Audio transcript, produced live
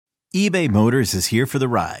eBay Motors is here for the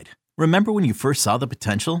ride. Remember when you first saw the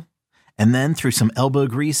potential? And then through some elbow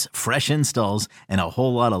grease, fresh installs, and a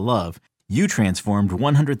whole lot of love, you transformed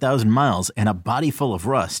 100,000 miles and a body full of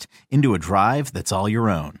rust into a drive that's all your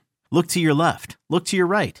own. Look to your left. Look to your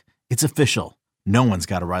right. It's official. No one's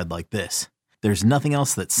got a ride like this. There's nothing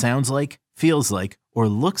else that sounds like, feels like, or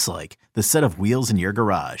looks like the set of wheels in your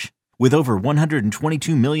garage. With over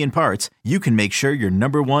 122 million parts, you can make sure your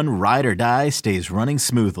number one ride or die stays running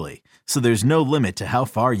smoothly. So there's no limit to how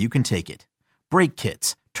far you can take it. Brake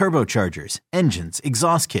kits, turbochargers, engines,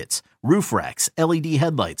 exhaust kits, roof racks, LED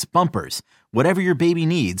headlights, bumpers, whatever your baby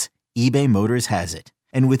needs, eBay Motors has it.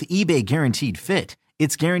 And with eBay Guaranteed Fit,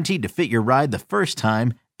 it's guaranteed to fit your ride the first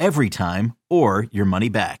time, every time, or your money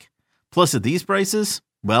back. Plus at these prices,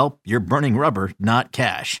 well, you're burning rubber, not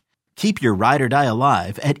cash. Keep your ride or die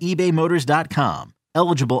alive at ebaymotors.com.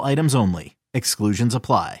 Eligible items only. Exclusions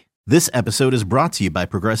apply. This episode is brought to you by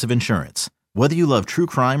Progressive Insurance. Whether you love true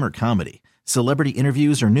crime or comedy, celebrity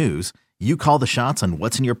interviews or news, you call the shots on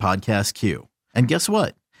what's in your podcast queue. And guess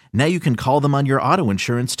what? Now you can call them on your auto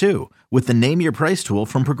insurance too with the Name Your Price tool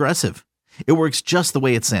from Progressive. It works just the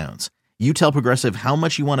way it sounds. You tell Progressive how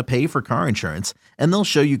much you want to pay for car insurance, and they'll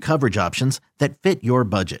show you coverage options that fit your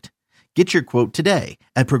budget. Get your quote today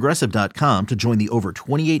at Progressive.com to join the over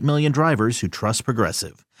 28 million drivers who trust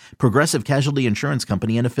Progressive. Progressive Casualty Insurance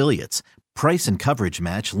Company and Affiliates. Price and coverage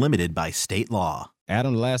match limited by state law.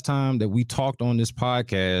 Adam, the last time that we talked on this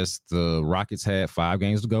podcast, the Rockets had 5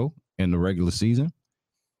 games to go in the regular season,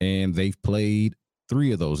 and they've played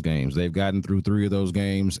 3 of those games. They've gotten through 3 of those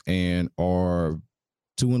games and are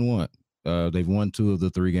 2-1. They've won 2 of the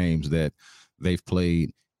 3 games that they've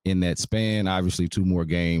played in that span. Obviously 2 more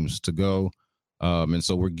games to go. And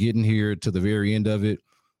so we're getting here to the very end of it.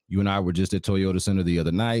 You and I were just at Toyota Center the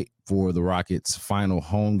other night for the Rockets' final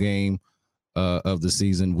home game of the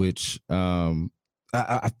season, which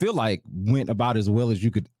I feel like went about as well as you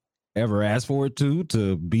could ever ask for it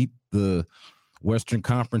to beat the Western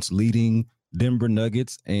Conference leading Denver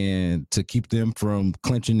Nuggets and to keep them from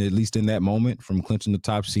clinching, at least in that moment, from clinching the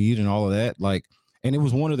top seed and all of that. And it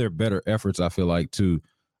was one of their better efforts, I feel like, too.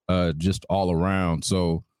 Just all around.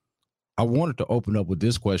 So I wanted to open up with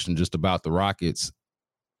this question just about the Rockets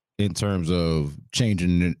in terms of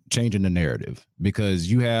changing the narrative,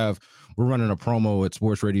 because we're running a promo at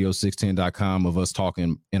sportsradio610.com of us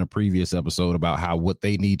talking in a previous episode about what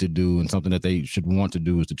they need to do, and something that they should want to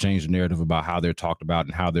do is to change the narrative about how they're talked about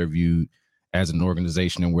and how they're viewed as an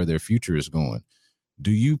organization and where their future is going.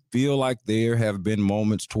 Do you feel like there have been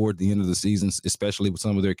moments toward the end of the season, especially with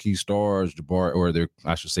some of their key stars,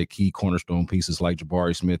 key cornerstone pieces like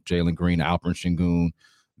Jabari Smith, Jalen Green, Alperen Sengun,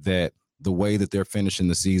 that the way that they're finishing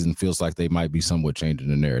the season feels like they might be somewhat changing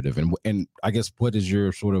the narrative? And I guess, what is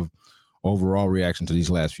your sort of overall reaction to these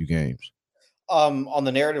last few games? On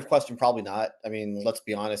the narrative question, probably not. I mean, let's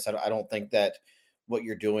be honest. I don't think that what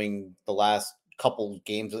you're doing the last couple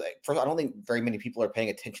games. First, I don't think very many people are paying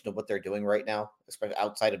attention to what they're doing right now, especially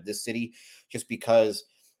outside of this city, just because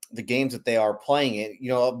the games that they are playing in,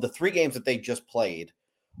 of the 3 games that they just played,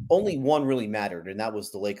 only one really mattered, and that was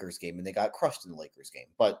the Lakers game, and they got crushed in the Lakers game.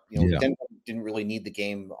 But, Denver didn't really need the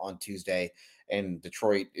game on Tuesday, and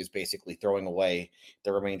Detroit is basically throwing away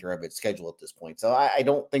the remainder of its schedule at this point. So I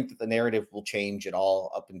don't think that the narrative will change at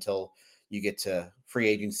all up until you get to free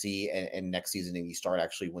agency and next season and you start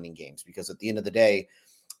actually winning games. Because at the end of the day,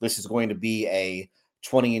 this is going to be a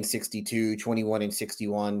 20-62,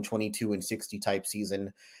 21-61, 22-60 type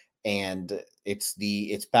season. And it's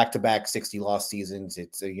back-to-back 60-loss seasons.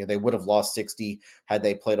 They would have lost 60 had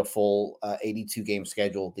they played a full 82-game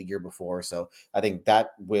schedule the year before. So I think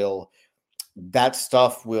that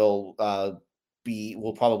stuff will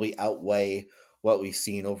probably outweigh what we've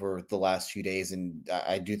seen over the last few days. And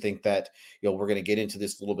I do think that, we're going to get into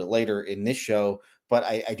this a little bit later in this show, but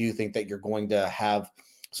I do think that you're going to have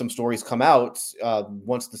some stories come out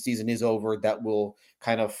once the season is over that will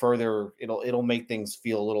kind of further, it'll make things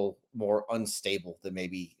feel a little more unstable than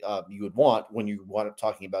maybe you would want when you want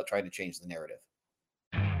talking about trying to change the narrative.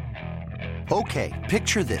 Okay,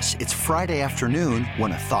 picture this. It's Friday afternoon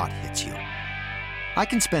when a thought hits you. I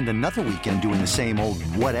can spend another weekend doing the same old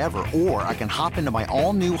whatever, or I can hop into my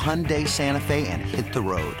all-new Hyundai Santa Fe and hit the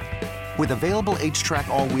road. With available H-Track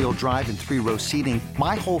all-wheel drive and 3-row seating,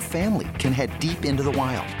 my whole family can head deep into the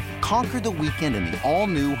wild. Conquer the weekend in the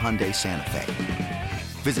all-new Hyundai Santa Fe.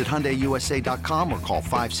 Visit HyundaiUSA.com or call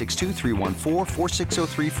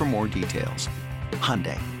 562-314-4603 for more details.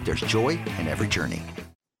 Hyundai, there's joy in every journey.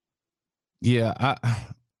 Yeah,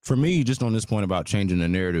 for me, just on this point about changing the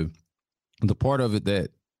narrative, the part of it that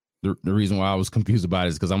the reason why I was confused about it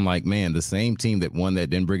is because I'm like, man, the same team that won that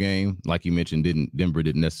Denver game, like you mentioned, Denver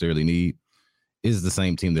didn't necessarily need, is the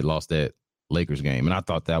same team that lost that Lakers game. And I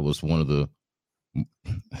thought that was one of the,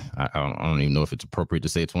 I don't even know if it's appropriate to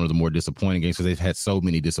say it's one of the more disappointing games because they've had so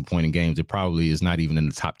many disappointing games. It probably is not even in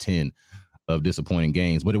the top 10 of disappointing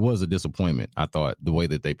games, but it was a disappointment, I thought, the way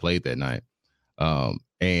that they played that night. But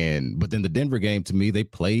then the Denver game, to me, they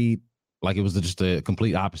played like it was just a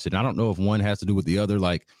complete opposite. And I don't know if one has to do with the other.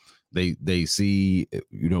 Like they see,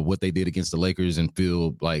 what they did against the Lakers and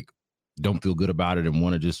don't feel good about it and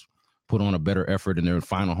want to just put on a better effort in their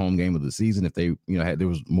final home game of the season. If they, there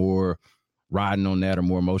was more riding on that or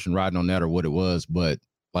more emotion riding on that or what it was. But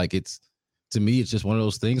like, to me, it's just one of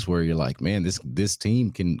those things where you're like, man, this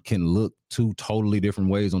team can look two totally different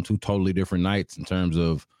ways on two totally different nights in terms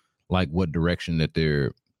of like what direction that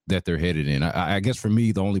they're headed in. I guess for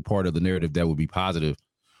me, the only part of the narrative that would be positive,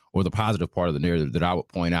 or the positive part of the narrative that I would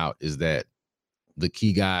point out, is that the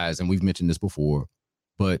key guys, and we've mentioned this before,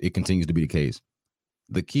 but it continues to be the case,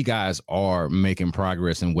 the key guys are making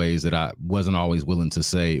progress in ways that I wasn't always willing to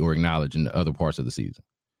say or acknowledge in the other parts of the season.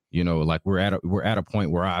 Like we're at a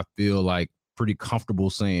point where I feel like pretty comfortable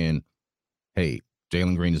saying, hey,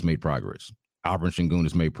 Jalen Green has made progress. Alperen Sengun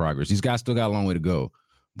has made progress. These guys still got a long way to go,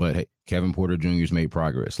 but hey, Kevin Porter Jr. has made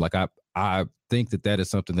progress. Like I think that is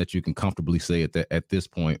something that you can comfortably say at this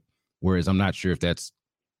point, whereas I'm not sure if that's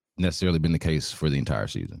necessarily been the case for the entire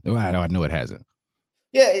season. I know it hasn't.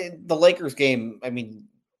 Yeah, the Lakers game, I mean,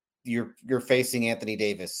 you're facing Anthony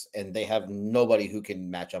Davis, and they have nobody who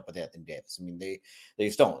can match up with Anthony Davis. I mean, they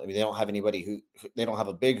just don't. I mean, they don't have anybody they don't have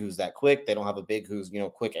a big who's that quick. They don't have a big who's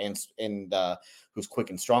quick and who's quick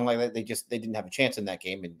and strong like that. They didn't have a chance in that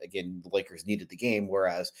game. And again, the Lakers needed the game,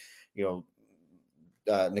 whereas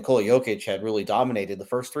Nikola Jokic had really dominated the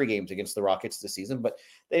first 3 games against the Rockets this season, but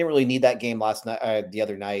they didn't really need that game the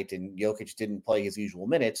other night, and Jokic didn't play his usual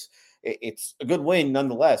minutes. It's a good win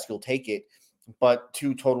nonetheless. You'll take it, but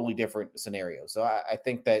 2 totally different scenarios. So I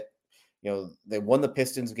think that, they won the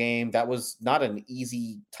Pistons game. That was not an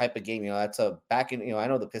easy type of game. That's a back and, I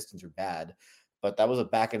know the Pistons are bad, but that was a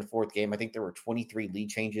back and forth game. I think there were 23 lead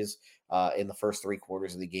changes in the first 3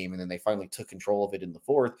 quarters of the game, and then they finally took control of it in the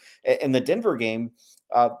fourth. And the Denver game,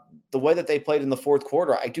 the way that they played in the fourth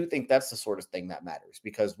quarter, I do think that's the sort of thing that matters,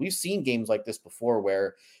 because we've seen games like this before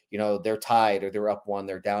where, they're tied or they're up 1,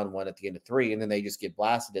 they're down 1 at the end of 3, and then they just get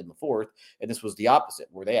blasted in the fourth. And this was the opposite,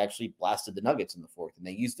 where they actually blasted the Nuggets in the fourth, and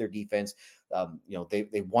they used their defense.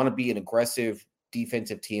 They want to be an aggressive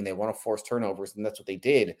defensive team. They want to force turnovers, and that's what they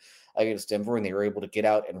did against Denver, and they were able to get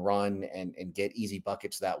out and run and get easy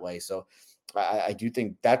buckets that way. So I do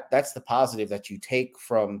think that's the positive that you take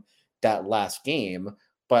from that last game,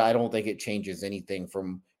 but I don't think it changes anything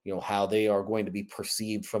from how they are going to be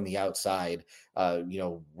perceived from the outside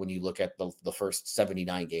when you look at the first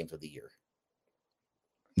 79 games of the year.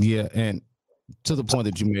 Yeah, and to the point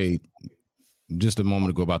that you made just a moment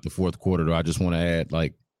ago about the fourth quarter, though, I just want to add,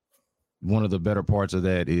 like, one of the better parts of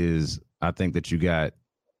that is I think that you got,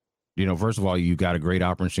 first of all, you got a great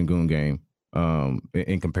Alperen Sengun game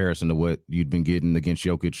in comparison to what you'd been getting against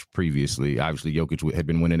Jokic previously. Obviously, Jokic had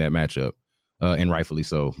been winning that matchup, and rightfully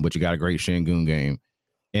so, but you got a great Sengun game.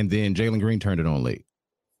 And then Jalen Green turned it on late.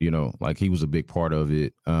 Like he was a big part of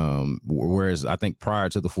it. Whereas I think prior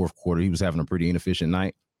to the fourth quarter, he was having a pretty inefficient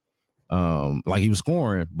night. Like he was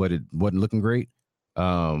scoring, but it wasn't looking great.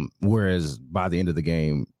 Whereas by the end of the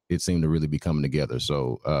game, it seemed to really be coming together.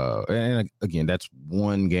 So, and again, that's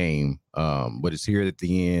one game, but it's here at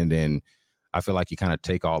the end, and I feel like you kind of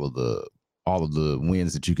take all of the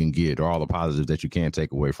wins that you can get, or all the positives that you can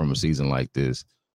take away from a season like this,